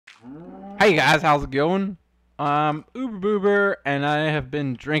Hey guys, how's it going? I'm Uber Boober, and I have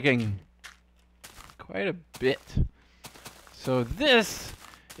been drinking quite a bit. So this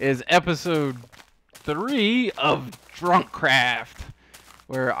is episode 3 of DrunkCraft,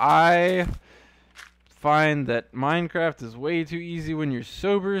 where I find that Minecraft is way too easy when you're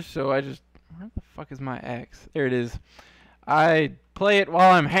sober, so I just... Where the fuck is my axe? There it is. I play it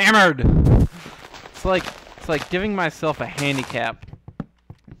while I'm hammered. It's like giving myself a handicap.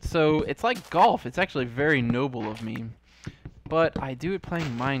 So it's like golf. It's actually very noble of me. But I do it playing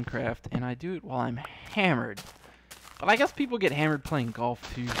Minecraft, and I do it while I'm hammered. But I guess people get hammered playing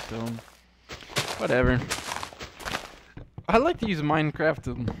golf too, so whatever. I like to use Minecraft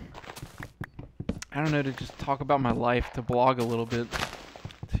to, I don't know, to just talk about my life, to blog a little bit,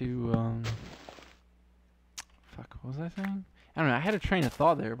 to, fuck, what was I saying? I don't know, I had a train of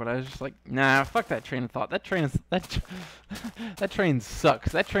thought there, but I was just like, nah, fuck that train of thought. That train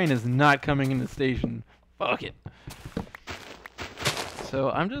sucks. That train is not coming in the station. Fuck it.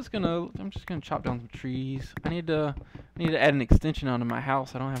 So I'm just gonna chop down some trees. I need to add an extension onto my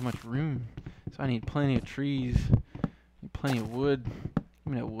house. I don't have much room, so I need plenty of trees, plenty of wood.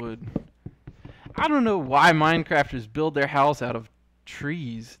 Give me that wood. I don't know why Minecrafters build their house out of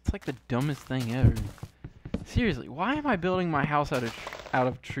trees. It's like the dumbest thing ever. Seriously, why am I building my house out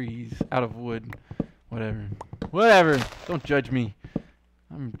of trees, out of wood? Whatever. Whatever. Don't judge me.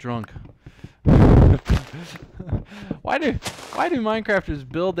 I'm drunk. Why do Minecrafters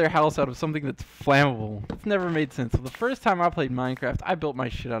build their house out of something that's flammable? It's never made sense. So the first time I played Minecraft, I built my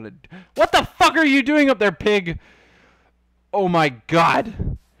shit out of... What the fuck are you doing up there, pig? Oh my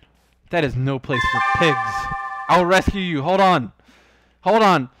god. That is no place for pigs. I'll rescue you. Hold on. Hold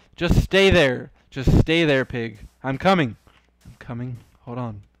on. Just stay there. Just stay there, pig. I'm coming. I'm coming. Hold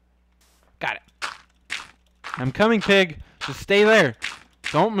on. Got it. I'm coming, pig. Just stay there.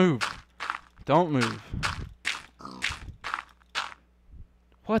 Don't move. Don't move.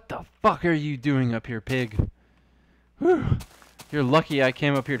 What the fuck are you doing up here, pig? Whew. You're lucky I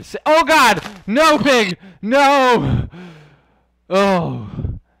came up here to say... Oh, God! No, pig! No! Oh.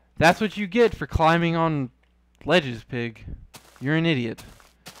 That's what you get for climbing on ledges, pig. You're an idiot.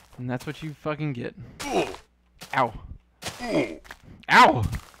 And that's what you fucking get. Ow. Ow!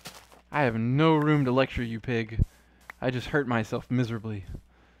 I have no room to lecture you, pig. I just hurt myself miserably.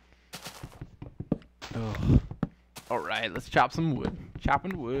 Ugh. Alright, let's chop some wood.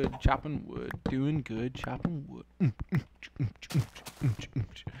 Chopping wood, chopping wood. Doing good, chopping wood.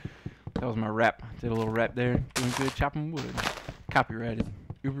 That was my rap. Did a little rap there. Doing good, chopping wood. Copyrighted.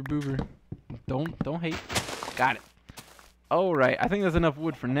 Uber boober. Don't hate. Got it. Alright, I think that's enough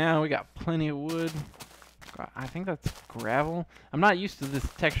wood for now. We got plenty of wood. I think that's gravel. I'm not used to this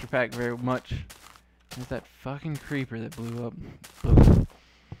texture pack very much. There's that fucking creeper that blew up. Ugh.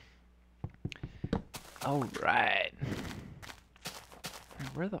 Alright.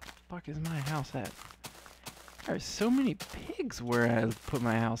 Where the fuck is my house at? There's so many pigs where I put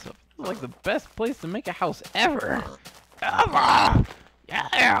my house up. This is like the best place to make a house ever. Ever!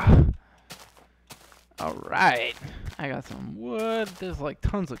 Yeah! Alright. I got some wood. There's like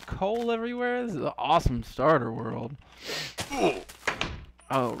tons of coal everywhere. This is an awesome starter world.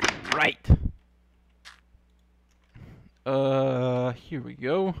 Alright. Here we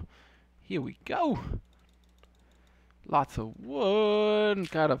go. Here we go. Lots of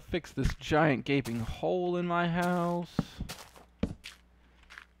wood. Gotta fix this giant gaping hole in my house.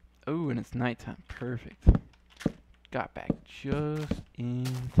 Oh, and it's nighttime. Perfect. Got back just in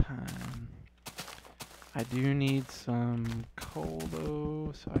time. I do need some coal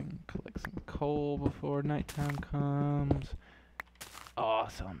though, so I can collect some coal before nighttime comes.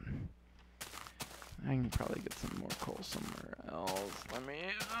 Awesome. I can probably get some more coal somewhere else. Let me...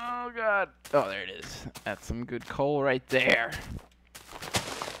 Oh, God. Oh, there it is. That's some good coal right there.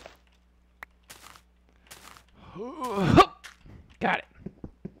 Got it.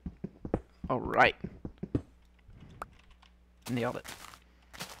 All right. Nailed it.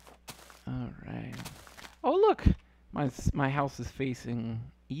 All right. Oh, look. My house is facing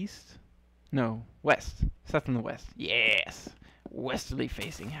east? No, west. Set in the west. Yes. Westerly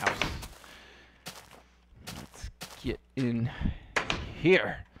facing house. Let's get in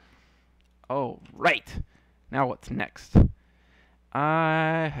here. Oh, right. Now what's next?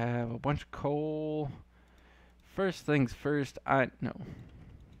 I have a bunch of coal. First things first, I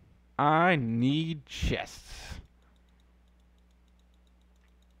need chests.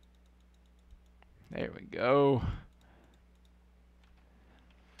 There we go.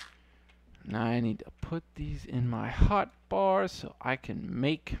 Now I need to put these in my hot bar so I can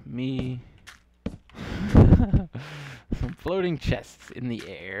make me some floating chests in the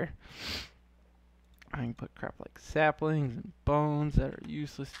air. I can put crap like saplings and bones that are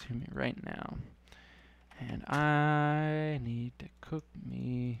useless to me right now. And I need to cook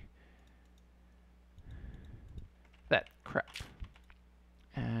me that crap.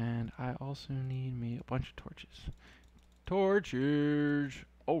 And I also need me a bunch of torches. Torches!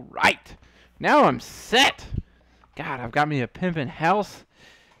 Alright! Now I'm set! God, I've got me a pimpin' house.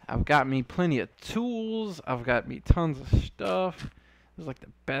 I've got me plenty of tools. I've got me tons of stuff. This is like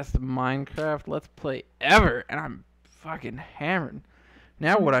the best Minecraft Let's Play ever. And I'm fucking hammered.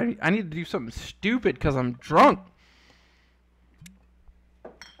 Now what I need to do something stupid because I'm drunk.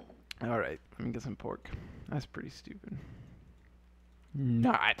 Alright, let me get some pork. That's pretty stupid.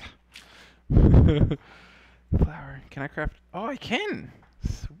 Not. Flour. Can I craft? Oh, I can.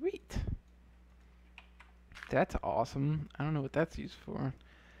 Sweet. That's awesome. I don't know what that's used for.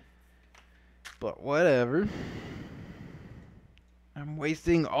 But whatever. I'm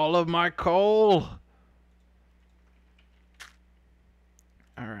wasting all of my coal.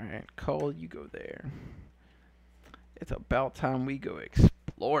 Alright, coal, you go there. It's about time we go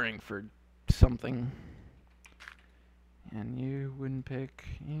exploring for something. And you wouldn't pick.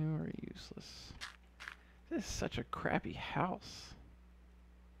 You are useless. This is such a crappy house.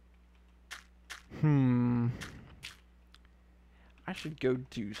 I should go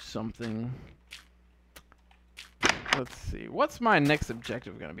do something. Let's see. What's my next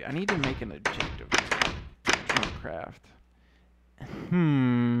objective going to be? I need to make an objective. DrunkCraft.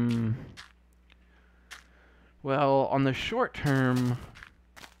 Well, on the short term,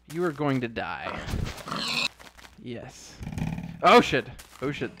 you are going to die. Yes. Oh shit.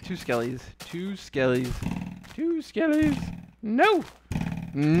 Oh shit. Two skellies. Two skellies. Two skellies. No!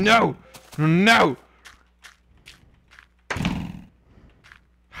 No! No!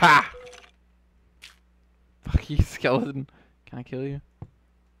 Ha! Fuck you, skeleton. Can I kill you?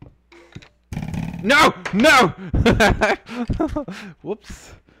 No! No!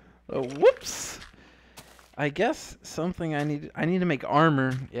 Whoops. Whoops! I guess something I need to make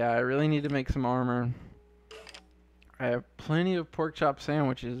armor. Yeah, I really need to make some armor. I have plenty of pork chop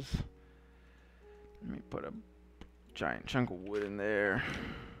sandwiches. Let me put a giant chunk of wood in there.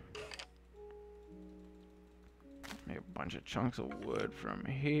 Make a bunch of chunks of wood from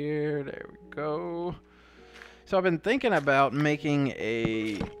here. There we go. So I've been thinking about making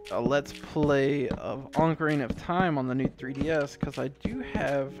a Let's Play of Ocarina of Time on the new 3DS because I do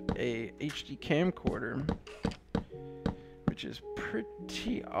have a HD camcorder, which is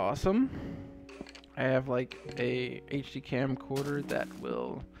pretty awesome. I have like a HD camcorder that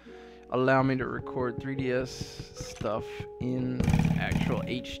will allow me to record 3DS stuff in actual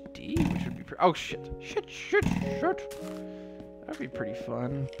HD, which would be oh shit. That'd be pretty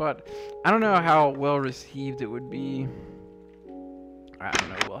fun, but I don't know how well received it would be. I don't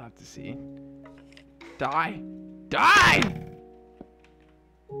know, we'll have to see. Die! Die!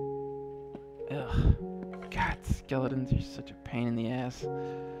 Ugh. God, skeletons are such a pain in the ass.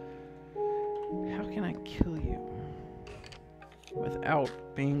 How can I kill you without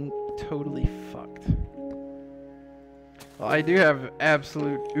being totally fucked? Well, I do have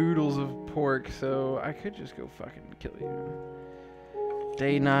absolute oodles of pork, so I could just go fucking kill you.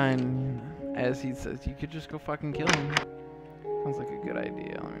 Day 9, as he says, you could just go fucking kill him. Sounds like a good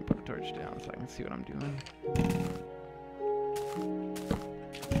idea. Let me put a torch down so I can see what I'm doing.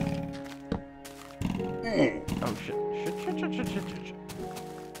 Oh shit. Shit.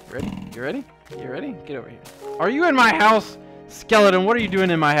 Ready? You ready? You ready? Get over here. Are you in my house? Skeleton, what are you doing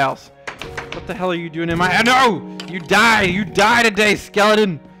in my house? What the hell are you doing in my house? No! You die! You die today,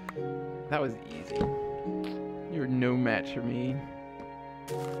 skeleton! That was easy. You're no match for me.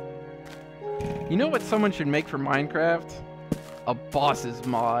 You know what someone should make for Minecraft? A bosses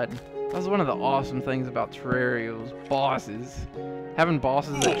mod. That was one of the awesome things about Terraria was bosses. Having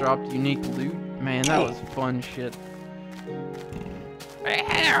bosses that dropped unique loot. Man, that was fun shit.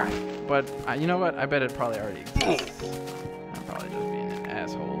 But you know what? I bet it probably already exists. I'm probably just being an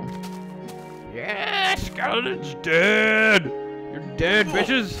asshole. Yeah, skeleton's dead. You're dead,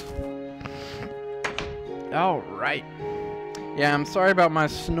 bitches. All right. Yeah, I'm sorry about my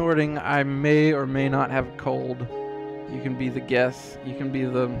snorting. I may or may not have a cold. You can be the guess. You can be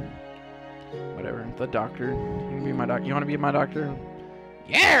the whatever, the doctor. You can be my doctor. You want to be my doctor?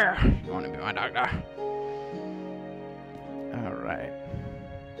 Yeah, you want to be my doctor. All right.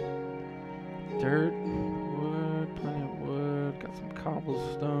 Dirt, wood, plenty of wood, got some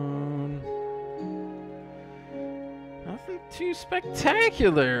cobblestone. Nothing too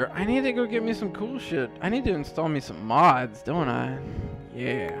spectacular. I need to go get me some cool shit. I need to install me some mods, don't I?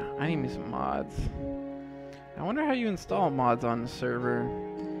 Yeah, I need me some mods. I wonder how you install mods on the server.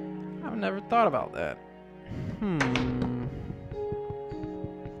 I I've never thought about that.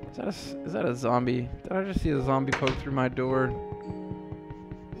 Is that a zombie? Did I just see a zombie poke through my door?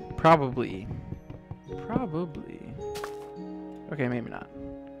 Probably. Probably. Okay, maybe not.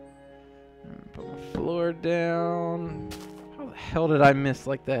 Put my floor down. How the hell did I miss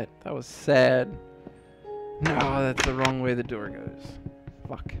like that? That was sad. No, that's the wrong way the door goes.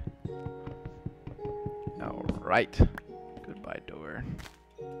 Fuck. Alright. Goodbye, door.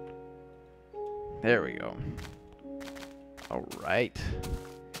 There we go. Alright.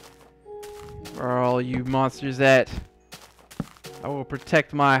 Where are all you monsters at? I will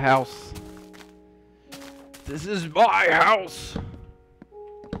protect my house. This is my house!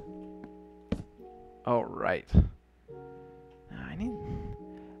 Alright.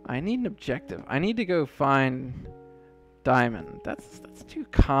 I need an objective. I need to go find diamond. That's too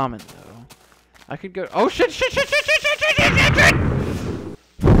common though. I could go. Oh shit!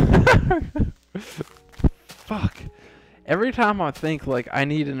 Fuck. Every time I think like I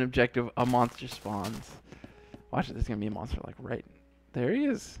need an objective, a monster spawns. Watch it. There's gonna be a monster like right there. He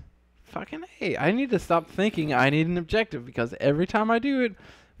is. Fucking hey! I need to stop thinking I need an objective because every time I do it,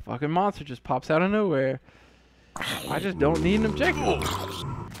 fucking monster just pops out of nowhere. I just don't need an objective.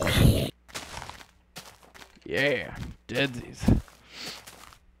 Yeah, deadsies.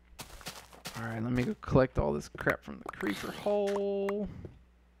 Alright, let me go collect all this crap from the creeper hole.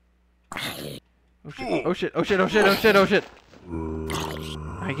 Oh shit, oh shit, oh shit, oh shit, oh shit, oh shit.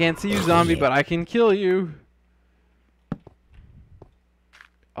 I can't see you, zombie, but I can kill you.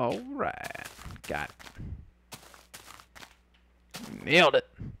 Alright, got it. Nailed it.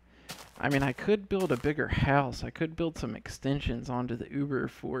 I mean, I could build a bigger house. I could build some extensions onto the Uber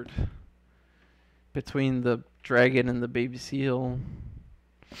fort between the dragon and the baby seal.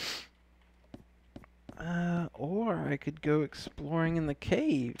 Or I could go exploring in the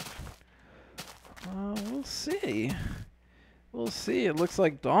cave. We'll see. We'll see. It looks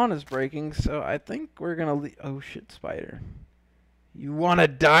like dawn is breaking, so I think we're gonna leave. Oh shit, spider. You wanna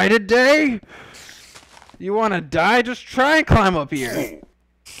die today? You wanna die? Just try and climb up here.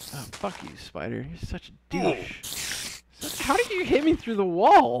 Oh, fuck you, spider. You're such a douche. How did you hit me through the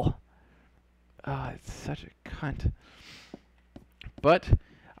wall? Ah, it's such a cunt. But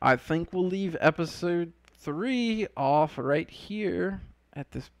I think we'll leave episode 3 off right here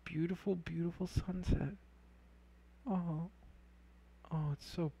at this beautiful, beautiful sunset. Oh,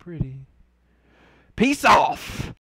 it's so pretty. Peace off!